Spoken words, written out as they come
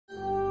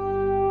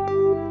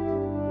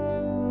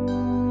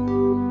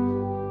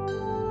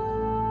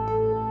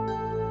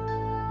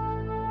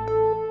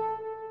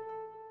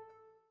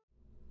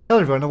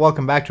everyone, and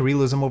welcome back to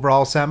Realism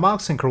Overhaul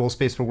Sandbox in Kerbal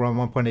Space Program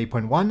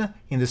 1.8.1.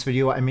 In this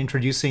video, I'm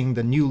introducing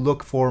the new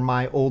look for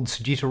my old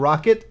Sagitta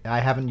rocket. I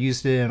haven't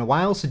used it in a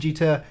while.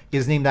 Sagitta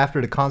is named after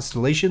the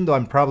constellation, though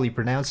I'm probably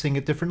pronouncing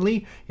it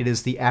differently. It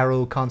is the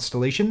Arrow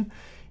constellation,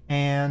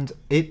 and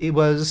it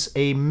was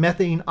a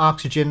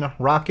methane-oxygen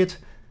rocket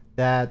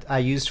that I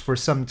used for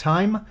some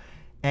time,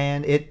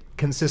 and it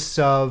consists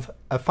of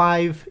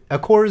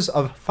cores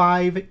of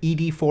 5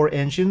 ED4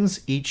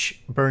 engines,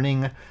 each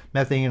burning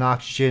methane and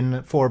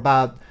oxygen for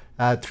about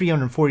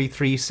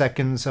 343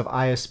 seconds of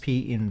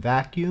ISP in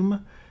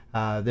vacuum.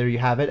 There you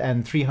have it,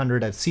 and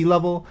 300 at sea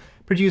level,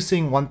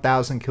 producing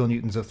 1,000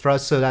 kilonewtons of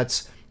thrust. So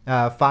that's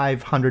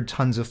 500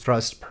 tons of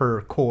thrust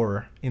per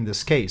core in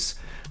this case.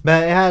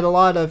 But it had a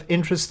lot of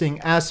interesting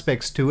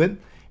aspects to it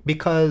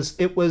because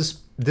it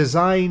was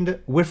designed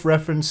with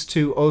reference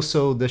to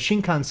also the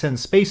Shinkansen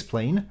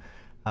spaceplane,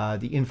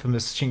 the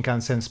infamous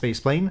Shinkansen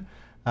spaceplane,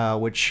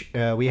 which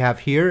we have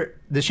here.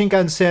 The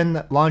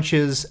Shinkansen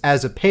launches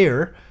as a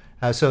pair,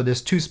 so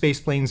there's two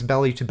spaceplanes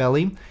belly to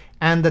belly,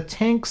 and the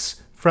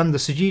tanks from the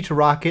Sagitta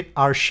rocket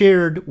are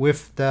shared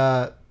with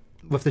the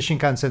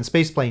Shinkansen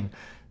spaceplane.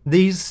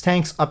 These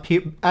tanks up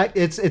here,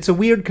 it's a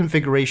weird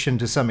configuration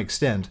to some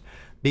extent,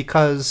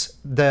 because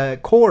the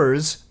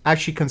cores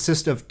actually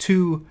consist of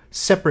two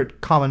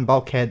separate common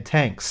bulkhead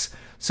tanks.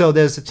 So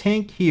there's a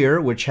tank here,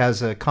 which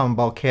has a common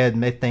bulkhead,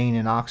 methane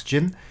and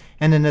oxygen,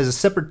 and then there's a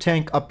separate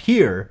tank up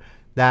here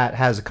that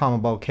has a common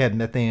bulkhead,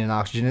 methane and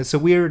oxygen. It's a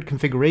weird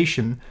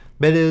configuration,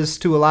 but it is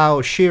to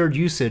allow shared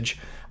usage.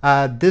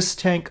 This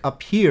tank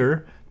up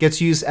here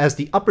gets used as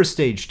the upper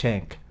stage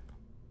tank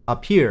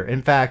up here.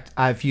 In fact,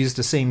 I've used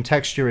the same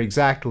texture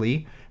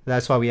exactly.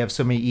 That's why we have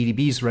so many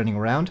EDBs running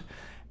around.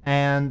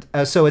 And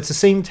so it's the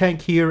same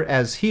tank here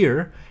as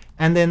here,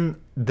 and then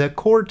the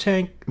core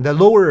tank, the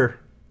lower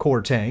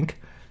core tank,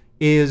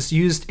 is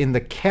used in the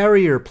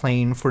carrier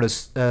plane for the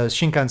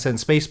Shinkansen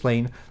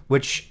spaceplane,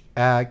 which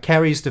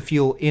carries the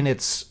fuel in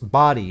its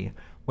body,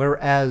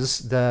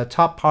 whereas the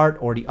top part,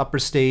 or the upper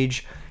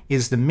stage,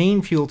 is the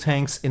main fuel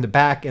tanks in the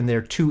back, and they're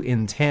two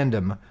in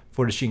tandem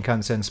for the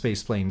Shinkansen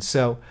spaceplane.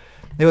 So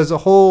it was a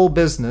whole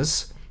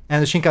business,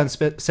 and the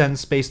Shinkansen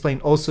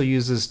spaceplane also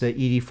uses the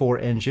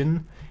ED4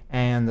 engine,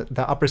 and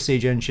the upper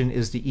stage engine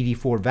is the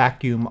ED4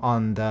 vacuum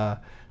on the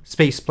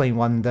spaceplane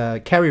one.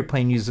 The carrier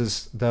plane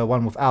uses the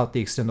one without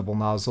the extendable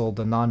nozzle,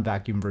 the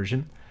non-vacuum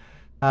version.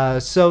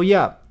 So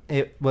yeah,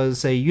 it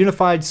was a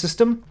unified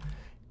system,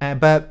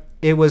 but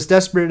it was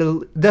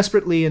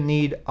desperately in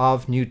need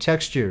of new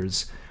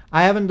textures.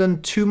 I haven't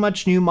done too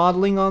much new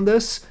modeling on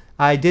this.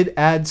 I did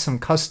add some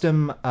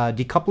custom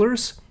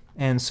decouplers,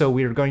 and so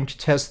we're going to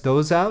test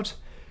those out.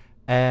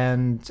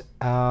 And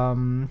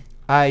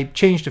I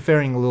changed the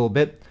fairing a little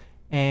bit,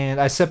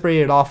 and I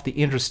separated off the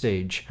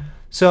interstage.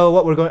 So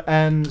what we're going,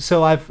 and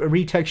so I've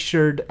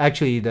retextured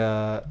actually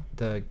the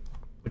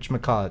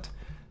whatchamacallit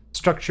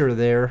structure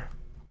there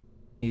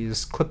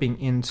is clipping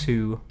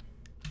into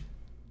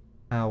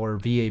our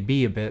VAB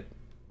a bit.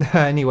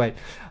 Anyway,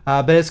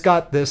 but it's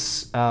got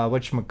this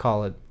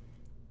whatchamacallit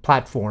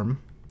platform.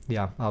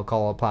 Yeah, I'll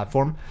call it a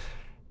platform.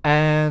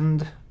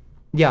 And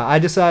yeah, I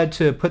decided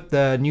to put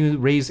the new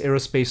Raise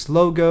Aerospace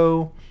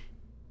logo,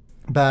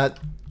 but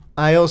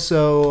I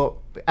also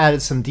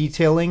added some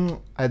detailing.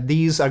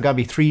 These are gonna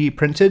be 3D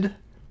printed.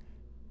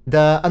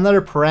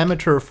 Another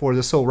parameter for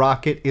this whole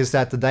rocket is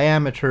that the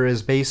diameter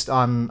is based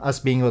on us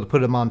being able to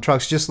put them on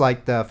trucks, just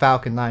like the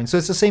Falcon 9. So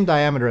it's the same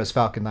diameter as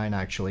Falcon 9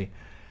 actually.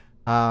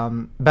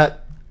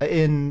 But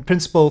in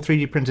principle,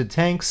 3D printed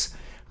tanks.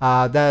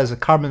 That is a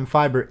carbon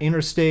fiber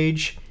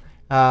interstage.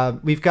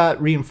 We've got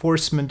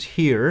reinforcement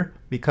here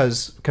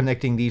because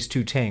connecting these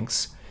two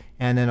tanks,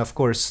 and then of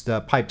course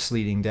the pipes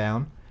leading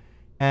down.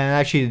 And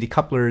actually the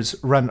decouplers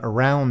run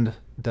around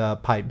the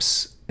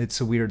pipes. It's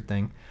a weird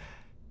thing.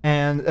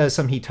 And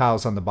some heat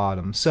tiles on the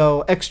bottom.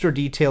 So extra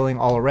detailing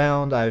all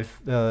around. I've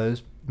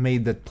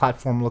made the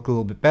platform look a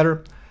little bit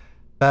better.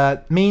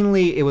 But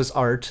mainly it was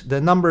art.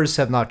 The numbers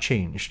have not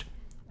changed.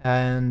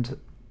 And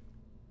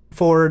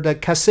for the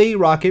KSP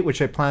rocket,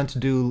 which I plan to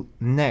do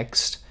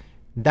next,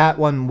 that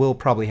one will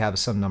probably have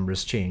some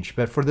numbers changed.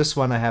 But for this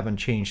one, I haven't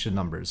changed the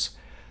numbers.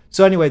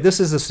 So anyway, this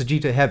is the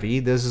Sagitta Heavy.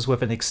 This is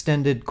with an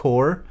extended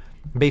core.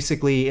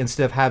 Basically,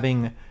 instead of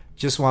having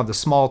just one of the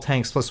small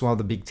tanks plus one of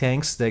the big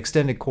tanks, the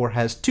extended core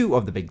has two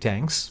of the big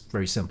tanks.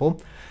 Very simple.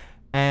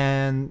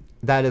 And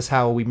that is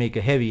how we make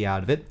a heavy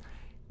out of it,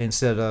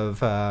 instead of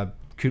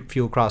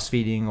fuel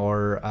cross-feeding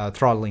or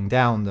throttling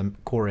down the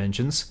core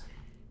engines.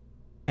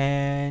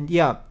 And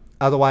yeah,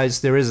 otherwise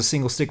there is a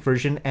single stick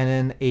version and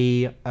then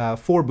a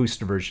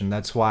 4-booster version.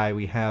 That's why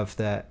we have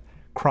the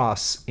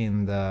cross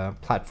in the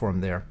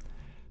platform there.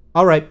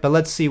 Alright, but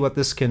let's see what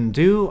this can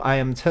do. I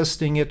am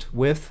testing it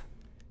with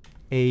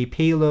a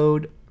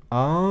payload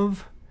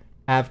of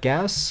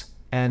avgas,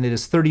 and it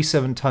is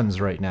 37 tons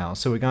right now.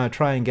 So we're going to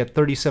try and get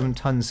 37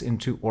 tons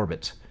into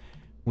orbit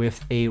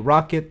with a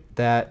rocket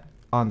that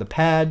on the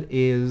pad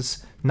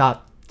is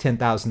not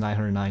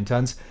 10,909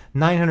 tons.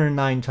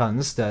 909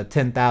 tons, the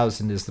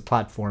 10,000 is the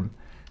platform.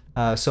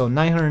 So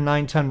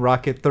 909-ton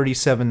rocket,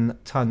 37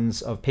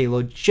 tons of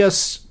payload,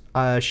 just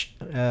a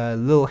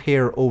little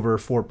hair over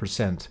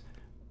 4%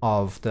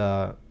 of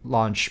the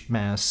launch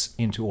mass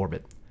into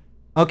orbit.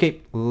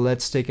 Okay,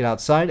 let's take it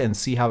outside and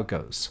see how it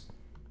goes.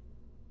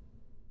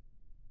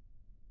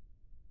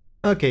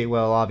 Okay,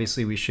 well,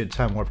 obviously we should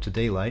time warp to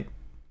daylight.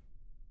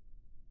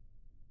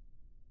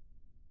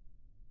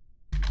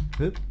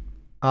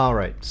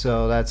 Alright,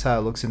 so that's how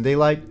it looks in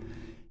daylight.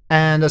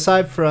 And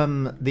aside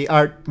from the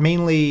art,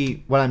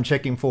 mainly what I'm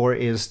checking for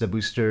is the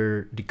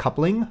booster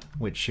decoupling,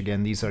 which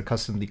again, these are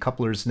custom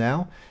decouplers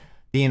now.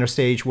 The inner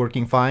stage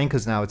working fine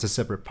because now it's a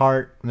separate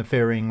part, and the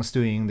fairings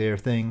doing their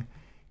thing.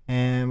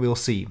 And we'll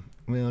see.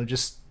 We're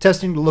just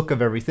testing the look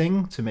of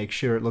everything to make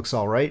sure it looks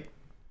alright.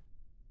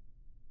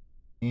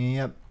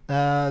 Yep,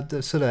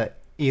 the sort of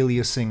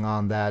aliasing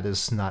on that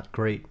is not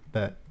great,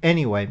 but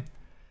anyway.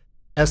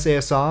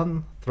 SAS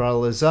on,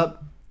 throttle is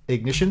up,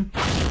 ignition.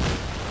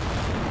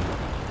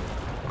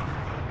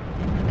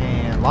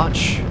 And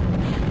launch.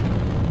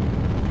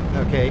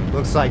 Okay,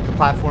 looks like the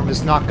platform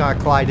is not gonna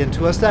collide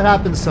into us. That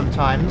happens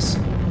sometimes.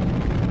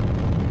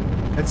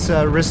 It's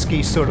a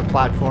risky sort of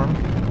platform.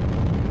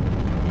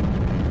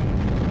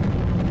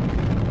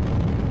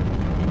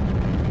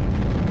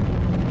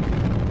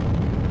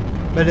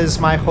 But it is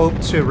my hope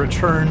to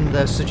return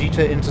the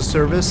Sagitta into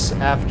service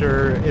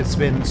after it's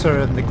been sort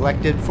of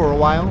neglected for a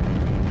while.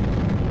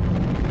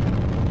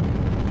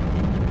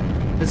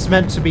 It's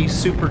meant to be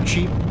super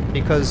cheap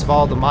because of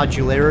all the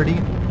modularity.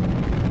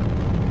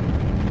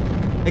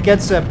 It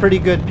gets a pretty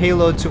good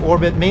payload to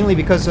orbit, mainly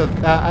because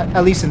of,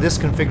 at least in this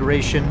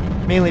configuration,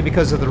 mainly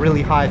because of the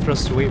really high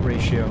thrust-to-weight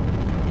ratio.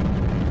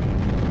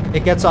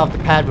 It gets off the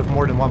pad with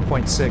more than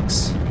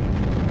 1.6.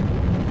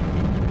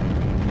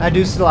 I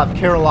do still have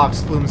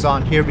Keralox plumes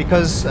on here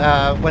because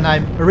when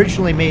I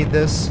originally made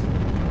this,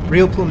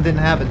 Real Plume didn't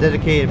have a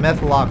dedicated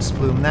Methalox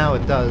plume. Now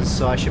it does,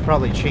 so I should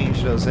probably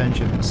change those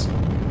engines.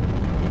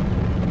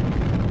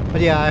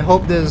 But yeah, I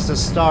hope this is the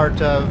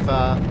start of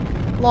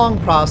a long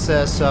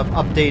process of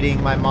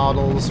updating my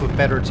models with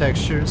better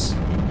textures.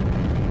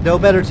 Though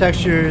better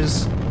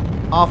textures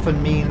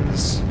often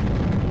means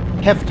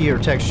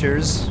heftier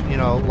textures, you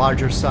know,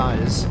 larger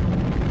size,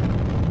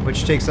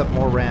 which takes up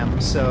more RAM,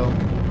 so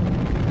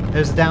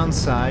there's a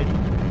downside.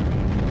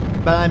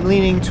 But I'm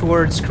leaning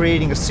towards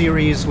creating a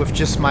series with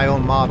just my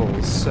own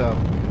models, so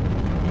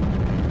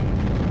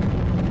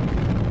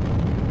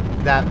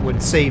that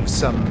would save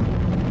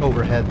some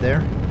overhead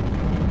there.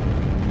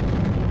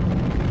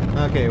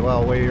 Okay,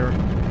 well, we're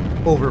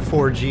over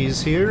 4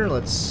 Gs here.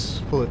 Let's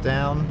pull it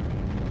down.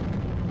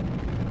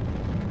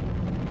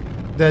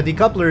 The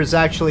decouplers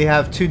actually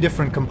have two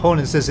different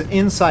components. There's an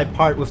inside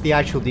part with the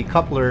actual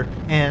decoupler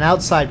and an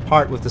outside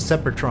part with the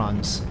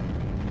separatrons.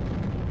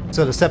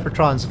 So the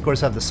separatrons, of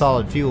course, have the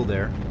solid fuel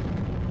there.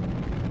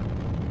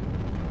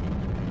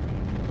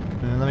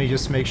 And let me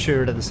just make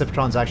sure that the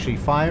separatrons actually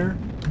fire.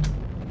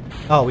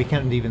 Oh, we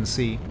can't even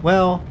see.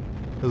 Well,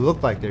 it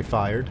looked like they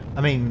fired.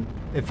 I mean,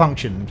 it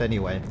functioned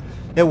anyway.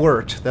 It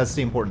worked. That's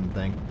the important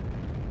thing.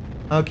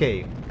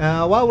 Okay,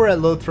 while we're at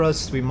low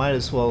thrust, we might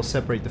as well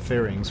separate the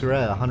fairings. We're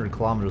at 100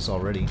 kilometers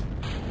already.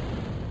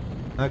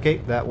 Okay,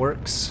 that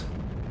works.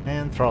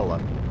 And throttle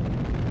up.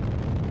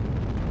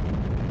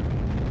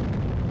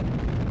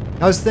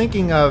 I was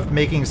thinking of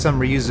making some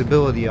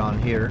reusability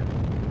on here,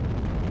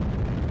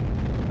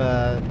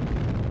 but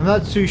I'm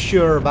not too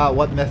sure about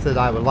what method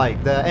I would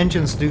like. The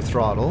engines do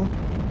throttle.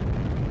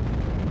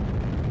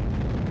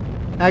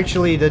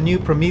 Actually, the new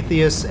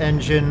Prometheus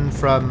engine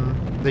from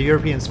the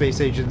European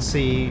Space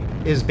Agency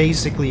is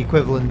basically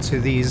equivalent to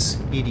these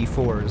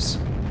ED4s.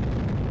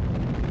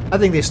 I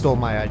think they stole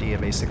my idea,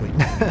 basically.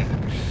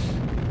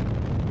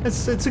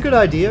 It's a good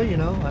idea, you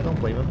know, I don't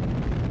blame them.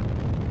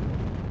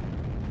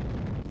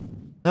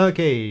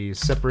 Okay,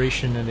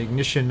 separation and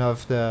ignition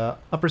of the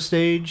upper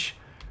stage.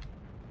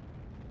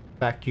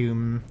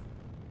 Vacuum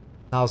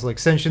nozzle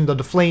extension, though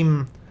the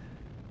flame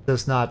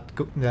does not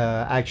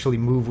actually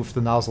move with the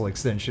nozzle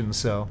extension,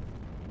 so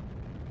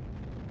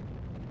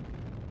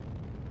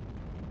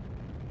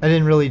I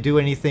didn't really do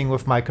anything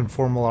with my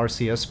conformal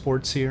RCS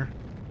ports here.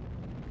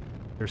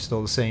 They're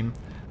still the same.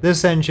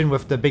 This engine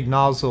with the big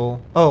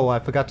nozzle... Oh, I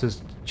forgot to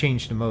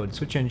change the mode.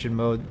 Switch engine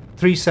mode.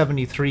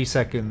 373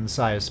 seconds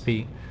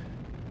ISP.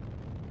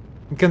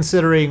 I'm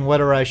considering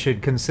whether I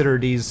should consider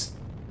these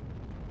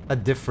a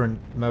different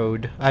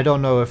mode. I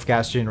don't know if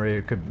gas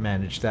generator could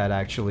manage that,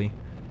 actually.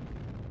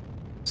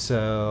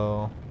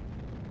 So...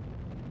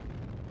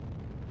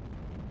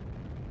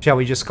 shall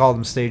we just call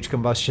them stage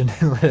combustion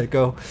and let it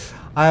go?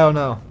 I don't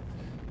know.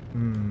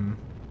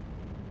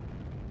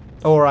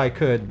 Or I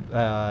could,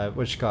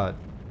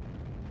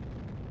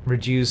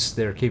 reduce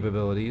their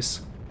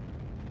capabilities.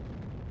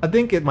 I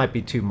think it might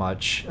be too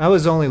much. I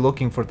was only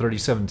looking for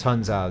 37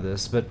 tons out of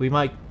this, but we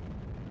might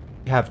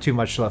have too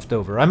much left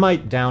over. I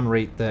might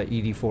downrate the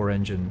ED4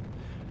 engine.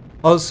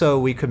 Also,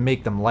 we could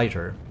make them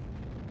lighter.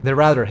 They're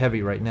rather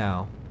heavy right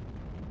now.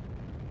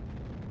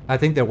 I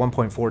think they're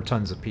 1.4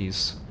 tons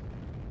apiece.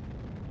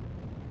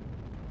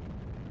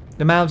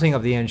 The mounting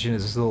of the engine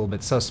is a little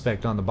bit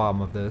suspect on the bottom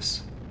of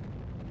this.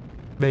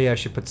 Maybe I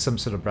should put some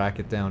sort of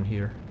bracket down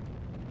here.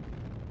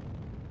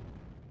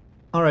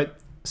 Alright,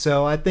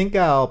 so I think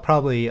I'll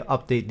probably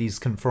update these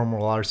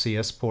conformal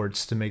RCS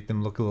ports to make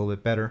them look a little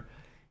bit better.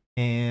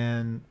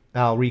 And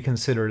I'll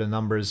reconsider the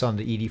numbers on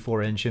the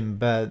ED4 engine,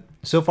 but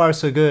so far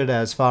so good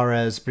as far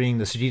as bringing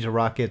the Sagitta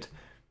rocket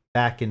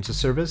back into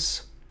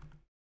service.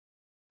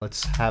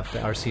 Let's have the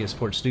RCS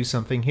ports do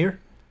something here.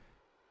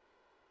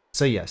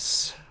 So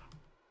yes.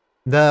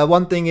 The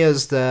one thing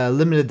is the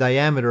limited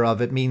diameter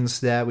of it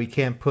means that we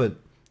can't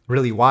put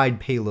really wide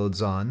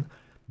payloads on,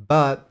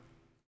 but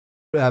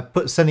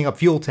sending up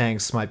fuel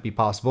tanks might be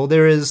possible.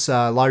 There is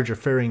larger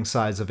fairing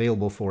size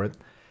available for it,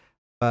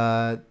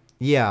 but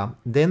yeah.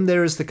 Then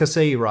there's the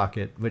KSP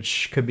rocket,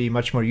 which could be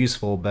much more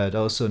useful, but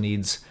also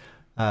needs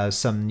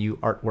some new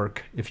artwork,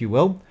 if you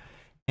will.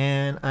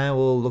 And I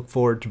will look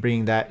forward to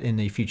bringing that in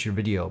a future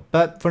video.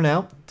 But for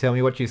now, tell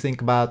me what you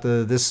think about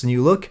this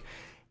new look,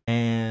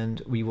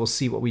 and we will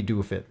see what we do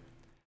with it.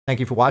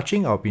 Thank you for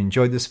watching. I hope you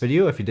enjoyed this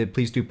video. If you did,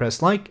 please do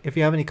press like. If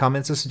you have any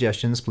comments or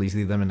suggestions, please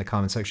leave them in the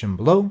comment section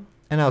below,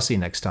 and I'll see you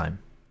next time.